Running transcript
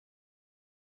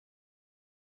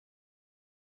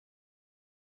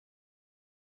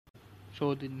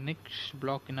So the next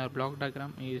block in our block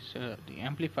diagram is the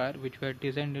amplifier, which we have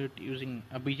designed it using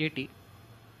a BJT.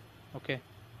 Okay,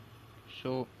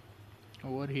 so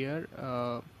over here,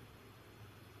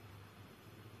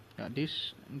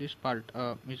 this part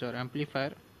is our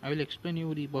amplifier. I will explain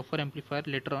you the buffer amplifier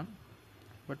later on,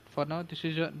 but for now this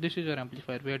is your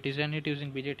amplifier. We have designed it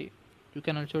using BJT. You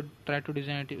can also try to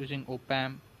design it using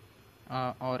op-amp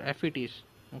or FETs.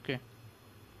 Okay,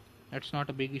 that's not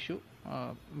a big issue,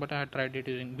 but I have tried it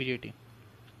using BJT.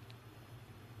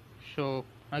 So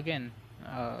again,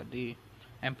 the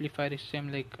amplifier is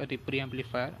same like the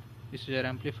pre-amplifier. This is your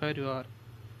amplifier.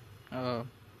 Uh,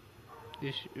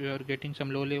 you are getting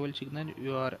some low level signal,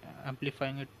 you are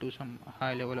amplifying it to some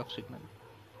high level of signal.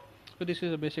 So this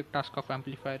is a basic task of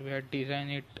amplifier. We had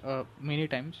designed it many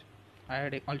times. I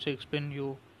had also explained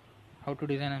you how to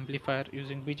design amplifier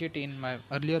using BJT in my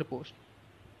earlier post.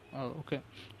 Okay,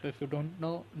 so if you don't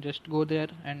know, just go there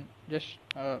and just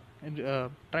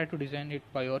try to design it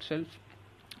by yourself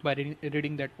by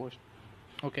reading that post.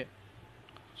 Okay,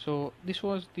 so this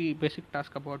was the basic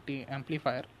task about the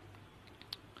amplifier.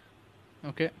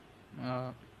 Okay,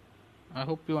 uh, I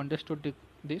hope you understood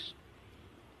this.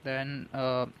 Then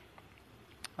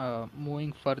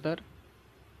moving further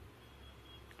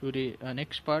to the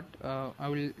next part, I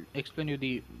will explain you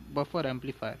the buffer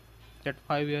amplifier, that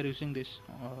why we are using this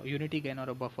unity gain or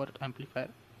a buffer amplifier.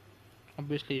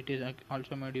 Obviously it is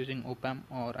also made using op-amp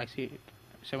or IC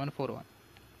 741.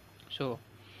 So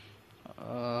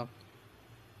uh,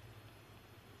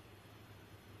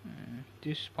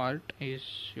 this part is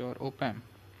your op-amp,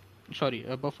 sorry,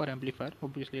 a buffer amplifier.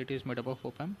 Obviously it is made up of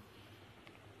op-amp.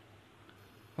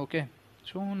 Okay,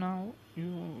 so now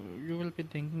you will be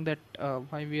thinking that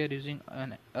why we are using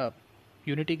an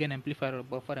unity gain amplifier or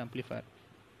buffer amplifier.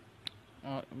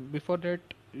 Before that,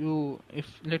 if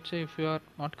let's say if you are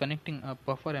not connecting a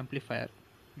buffer amplifier,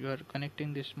 you are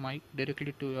connecting this mic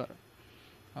directly to your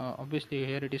obviously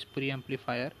here it is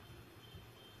pre-amplifier,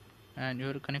 and you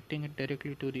are connecting it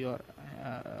directly to your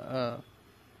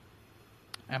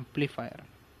amplifier.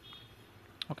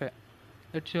 Okay,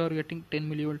 let's say you are getting 10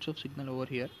 millivolts of signal over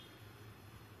here.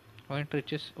 When it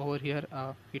reaches over here,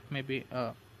 it may be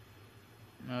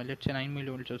let's say 9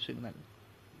 millivolts of signal.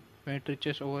 When it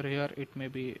reaches over here, it may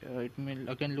be it will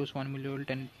again lose 1 millivolt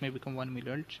and it may become 1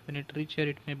 millivolts. When it reaches here,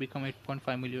 it may become 8.5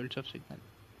 millivolts of signal.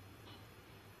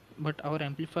 But our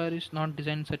amplifier is not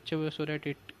designed such a way so that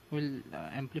it will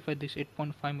amplify this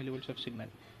 8.5 millivolts of signal.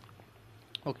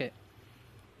 Okay,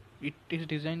 it is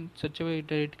designed such a way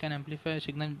that it can amplify a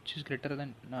signal which is greater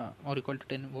than or equal to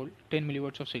 10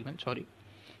 millivolts of signal. Sorry,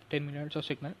 10 millivolts of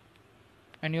signal,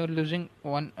 and you are losing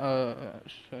 2.5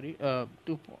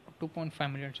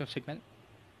 millivolts of signal.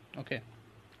 Okay,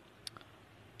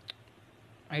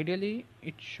 ideally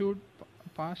it should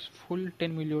pass full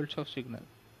 10 millivolts of signal,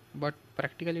 but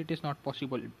practically it is not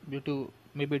possible due to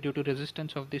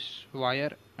resistance of this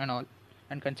wire and all,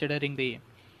 and considering the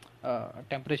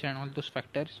temperature and all those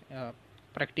factors,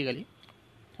 practically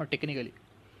or technically.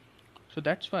 So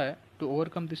that's why, to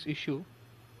overcome this issue,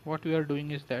 what we are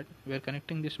doing is that we are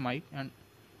connecting this mic, and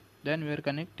then we are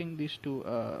connecting this to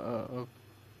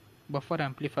buffer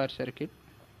amplifier circuit,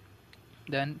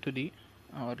 then to the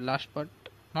last part,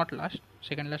 not last,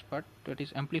 second last part, that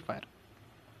is amplifier.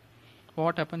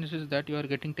 What happens is that you are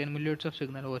getting 10 millivolts of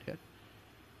signal over here.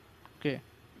 Okay,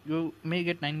 you may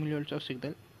get 9 millivolts of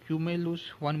signal, you may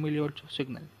lose 1 millivolt of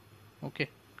signal. Okay,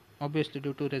 obviously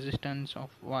due to resistance of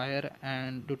wire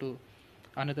and due to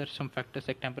another some factors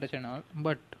like temperature and all.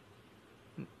 But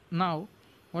now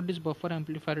what this buffer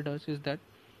amplifier does is that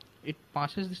it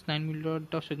passes this 9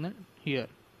 millivolt of signal here,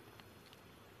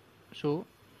 so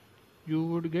you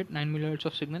would get 9 millivolts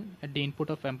of signal at the input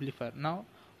of amplifier. Now,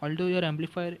 although your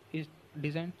amplifier is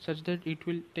designed such that it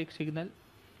will take signal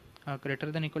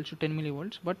greater than equals to 10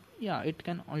 millivolts, but yeah, it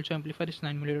can also amplify this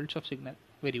 9 millivolts of signal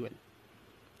very well.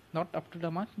 Not up to the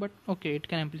mark, but okay, it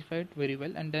can amplify it very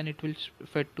well, and then it will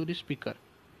fed to the speaker.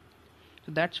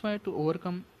 So that's why, to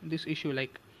overcome this issue,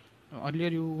 like earlier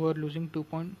you were losing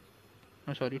 2.5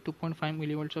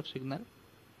 millivolts of signal,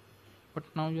 but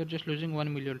now you're just losing 1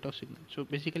 millivolt of signal. So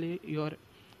basically you're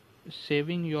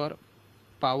saving your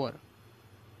power.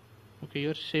 Okay,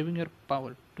 you're saving your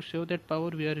power. To save that power,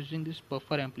 we are using this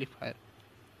buffer amplifier.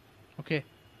 Okay,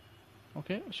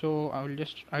 so I will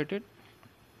just write it.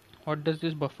 What does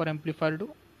this buffer amplifier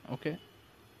do? Okay,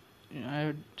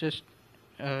 I just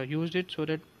used it so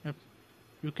that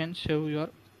you can save your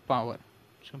power.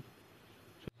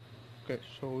 Okay,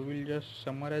 so we will just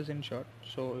summarize in short.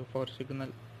 So if our signal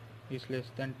is less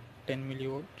than 10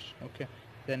 millivolts, okay,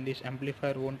 then this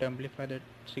amplifier won't amplify that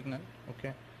signal.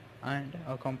 Okay, and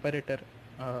a comparator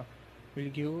will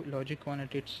give logic 1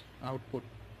 at its output,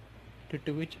 due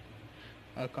to which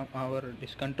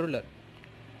this controller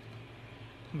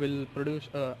will produce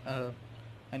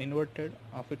an inverted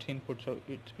of its input. So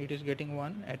it is getting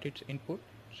 1 at its input,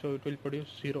 so it will produce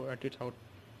 0 at its output.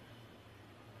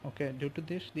 Okay, due to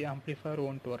this the amplifier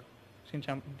won't work, since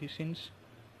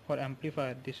for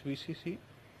amplifier this VCC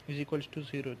is equals to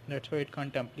 0, that's why it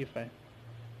can't amplify,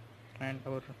 and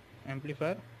our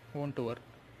amplifier won't work.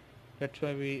 That's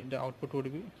why the output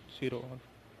would be 0,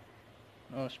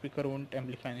 or speaker won't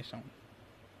amplify any sound.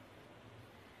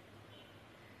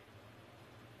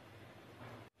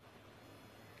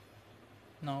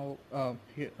 Now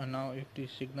now if the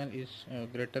signal is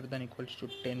greater than equals to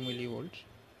 10 millivolts,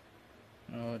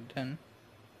 then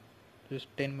this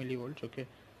 10 millivolts, okay,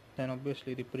 then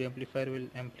obviously the preamplifier will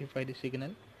amplify the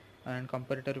signal and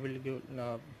comparator will give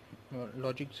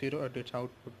logic 0 at its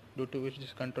output, due to which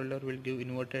this controller will give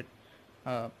inverted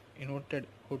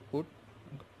output,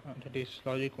 that is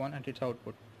logic 1 at its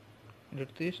output. Due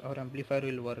to this our amplifier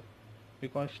will work,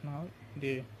 because now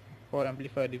for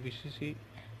amplifier the VCC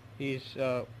is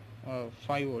 5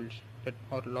 volts, that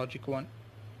or logic 1,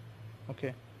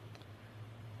 okay,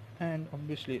 and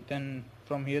obviously then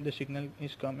from here the signal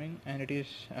is coming and it is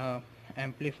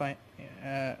amplified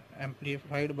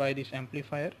by this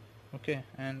amplifier, okay,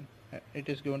 and it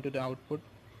is given to the output,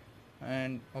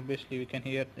 and obviously we can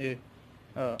hear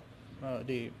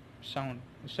the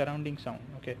surrounding sound,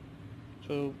 okay.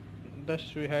 So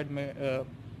thus we had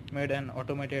made an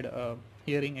automated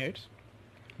hearing aids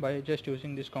by just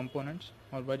using these components,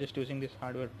 or by just using this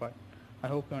hardware part. I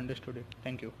hope you understood it.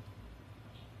 Thank you.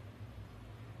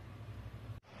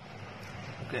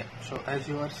 Okay, so as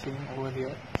you are seeing over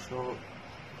here, so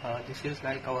this is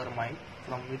like our mic,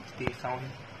 from which the sound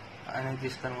energy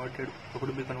is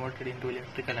could be converted into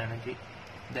electrical energy.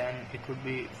 Then it would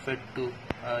be fed to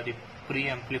the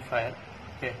preamplifier.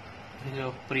 Okay, this is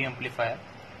a preamplifier.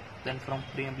 Then from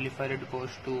preamplifier it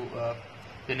goes to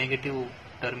the negative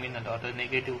terminal, or the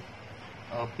negative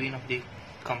pin of the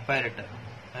comparator,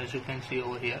 as you can see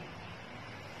over here.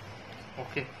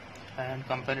 Okay, and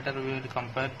comparator will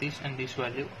compare this and this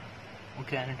value,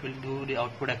 okay, and it will do the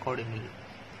output accordingly,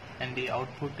 and the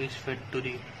output is fed to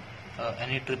the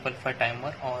any 555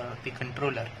 timer or the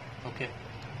controller. Okay,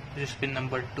 this is pin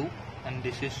number 2 and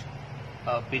this is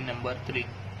pin number 3.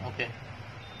 Okay,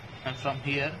 and from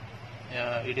here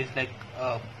it is like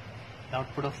the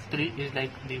output of 3 is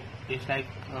like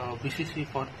VCC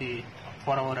for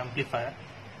our amplifier,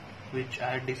 which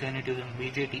I had designed it using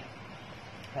BJT,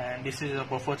 and this is a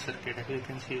buffer circuit, as you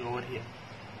can see over here.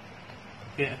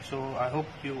 Okay, so I hope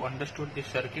you understood this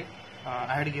circuit.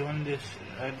 I had given this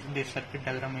circuit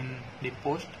diagram in the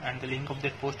post, and the link of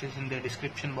that post is in the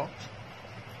description box.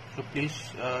 So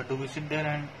please do visit there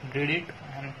and read it,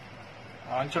 and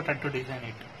also try to design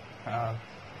it.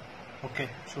 Okay,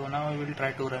 so now I will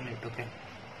try to run it. Okay.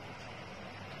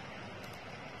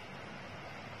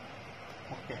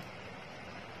 Okay,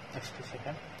 just a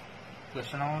second. Okay,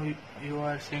 so now you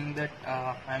are seeing that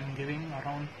I am giving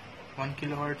around 1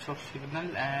 kilohertz of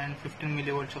signal and 15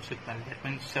 millivolts of signal. That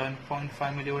means 7.5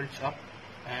 millivolts up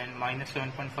and minus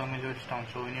 7.5 millivolts down.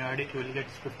 So when you add it, you will get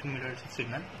 15 millivolts of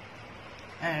signal.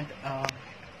 And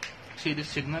see, this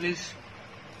signal is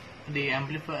the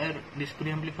amplifier. This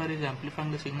preamplifier is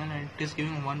amplifying the signal, and it is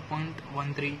giving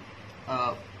 1.13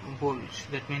 volts.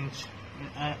 That means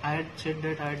I had said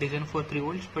that I designed for 3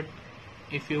 volts, but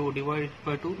if you divide it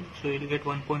by 2, so you will get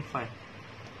 1.5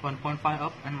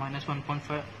 up and minus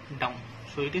 1.5 down.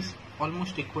 So it is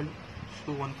almost equal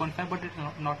to 1.5, but it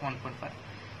is not 1.5.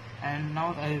 And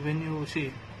now when you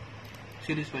see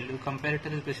this value,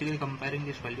 comparator is basically comparing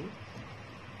this value.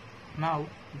 Now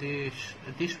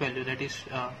this value, that is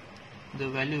the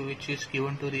value which is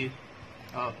given to the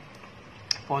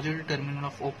positive terminal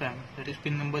of op-amp, that is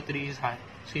pin number 3, is high.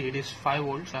 See, it is 5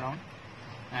 volts around,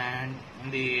 and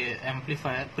the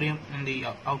amplifier and the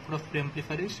output of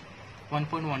preamplifier is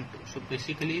 1.12. So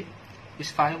basically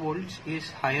this 5 volts is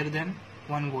higher than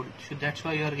 1 volt. So that's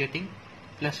why you are getting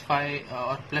plus 5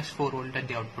 or plus 4 volt at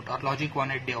the output, or logic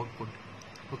 1 at the output.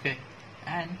 Okay,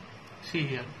 and see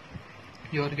here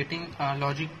you are getting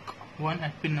logic 1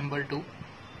 at pin number 2.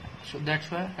 So that's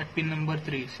why at pin number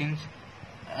 3, since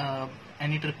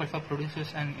any 555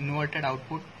 produces an inverted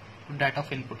output to that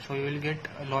of input, so you will get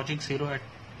logic 0 at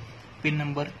pin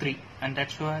number 3, and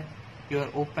that's why your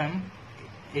op-amp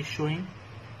is showing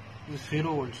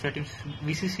 0 volts. That is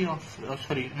VCC of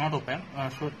sorry, not op-amp.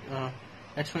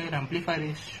 That's why your amplifier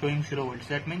is showing 0 volts.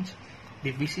 That means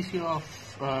the VCC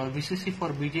for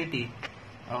BJT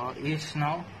is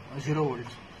now 0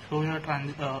 volts. so your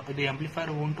the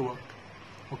amplifier won't work.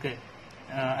 Okay,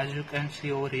 as you can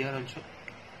see over here also.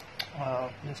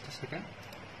 Just a second.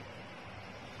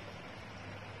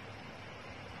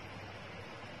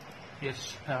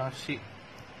 Yes, see,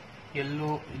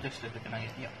 yellow. Just a second.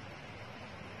 Yeah,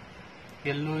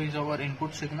 yellow is our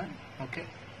input signal. Okay,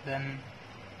 then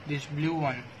this blue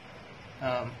one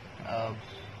um, uh,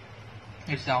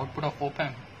 is the output of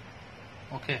op-amp.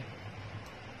 Okay,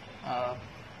 uh,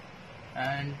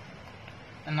 and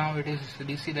now it is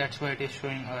DC, that's why it is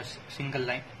showing a single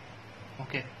line.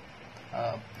 Okay,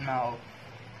 now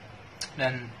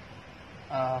then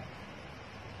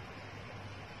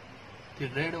the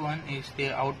red one is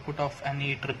the output of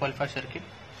any 555 circuit.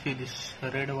 See this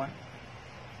red one,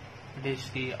 it is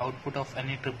the output of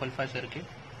any 555 circuit.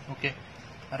 Okay,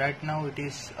 right now it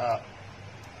is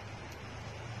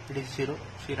 0.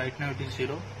 See, right now it is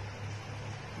 0.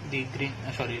 The green,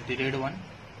 the red one,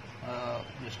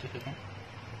 just a second.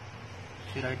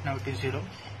 See, right now it is 0.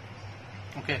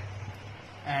 Okay,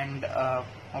 and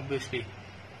obviously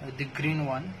the green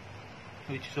one,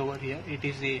 which is over here, it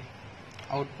is the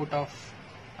output of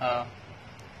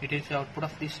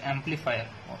this amplifier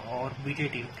or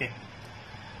BJT. Okay,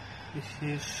 this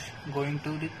is going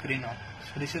to the green one.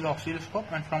 So this is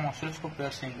oscilloscope, and from oscilloscope we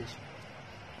are seeing this.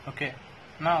 Okay,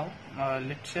 now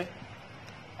let's say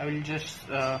I will just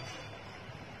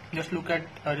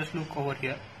look over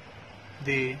here,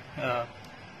 the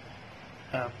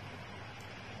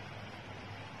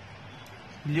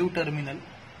blue terminal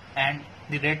and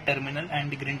the red terminal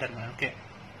and the green terminal. Okay,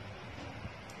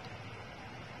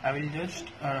 I will just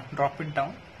drop it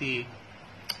down, the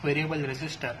variable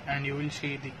resistor, and you will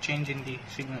see the change in the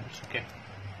signals. Okay,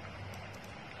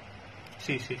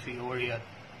 see over here.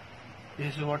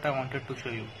 This is what I wanted to show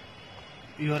you.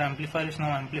 Your amplifier is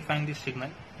now amplifying this signal.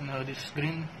 This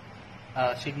green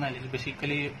signal is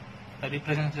basically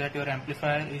represents that your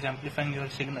amplifier is amplifying your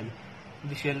signal.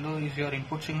 This yellow is your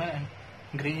input signal, and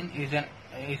green is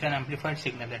an amplified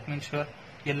signal. That means your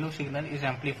yellow signal is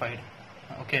amplified.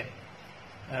 Okay,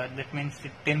 that means the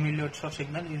 10 millivolts of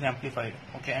signal is amplified.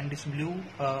 Okay, and this blue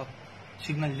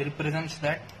signal represents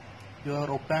that your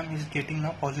op-amp is getting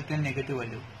a positive and negative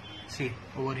value. See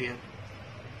over here,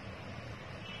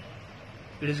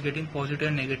 it is getting positive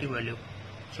and negative value.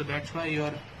 So that's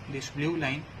why this blue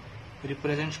line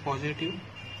represents positive.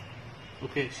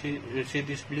 Okay, see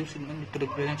this blue signal, it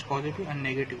represents positive and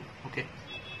negative. Okay,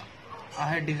 I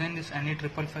had designed this any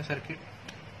 555 circuit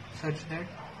such that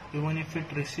even if it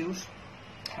receives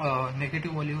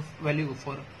negative value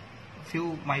for a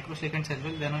few microseconds as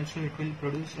well, then also it will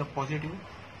produce a positive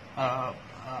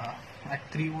at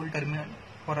 3 volt terminal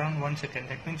for around 1 second.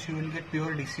 That means you will get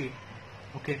pure DC.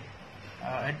 Okay,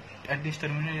 at this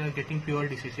terminal you are getting pure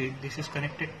DC. See, this is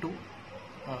connected to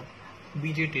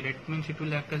BJT. That means it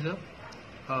will act as a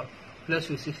plus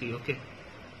VCC. Okay,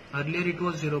 earlier it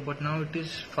was 0, but now it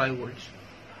is 5 volts.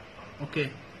 Okay,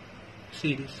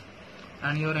 see this,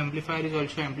 and your amplifier is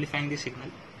also amplifying the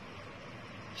signal.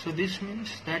 So this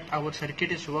means that our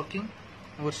circuit is working,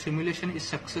 our simulation is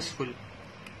successful.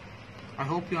 I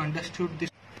hope you understood this.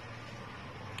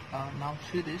 Now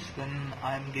see this, when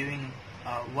I am giving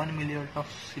 1 millivolt of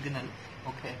signal.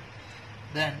 Okay,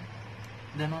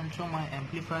 then also my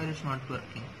amplifier is not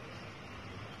working.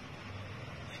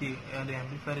 See, the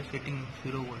amplifier is getting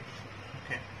 0 volts.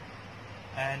 Okay,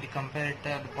 and the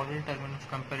comparator, the positive terminal of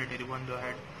comparator, even though I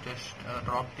had just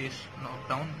dropped this knob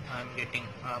down, I am getting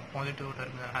positive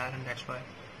terminal higher, and that's why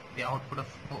the output of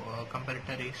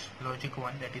comparator is logic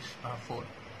 1, that is 4.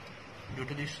 Due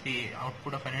to this, the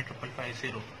output of any 555 is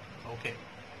 0. Okay,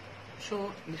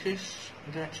 so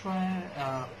that's why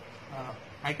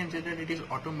I can say that it is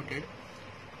automated,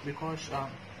 because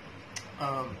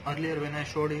earlier when I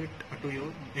showed it to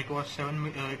you, it was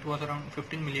around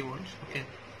 15 millivolts. Okay,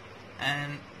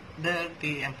 and there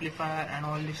the amplifier and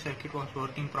all this circuit was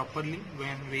working properly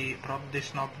when we dropped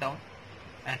this knob down,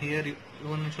 and here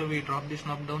even also we dropped this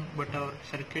knob down, but our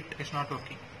circuit is not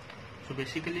working. So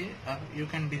basically you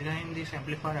can design this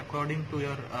amplifier according to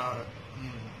your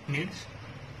needs,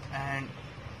 and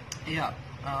yeah,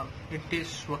 it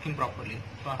is working properly.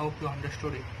 So I hope you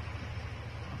understood it.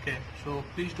 Okay, so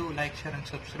please do like, share and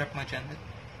subscribe my channel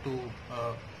to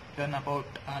learn about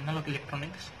analog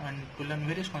electronics and to learn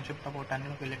various concepts about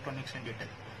analog electronics in detail.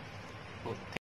 So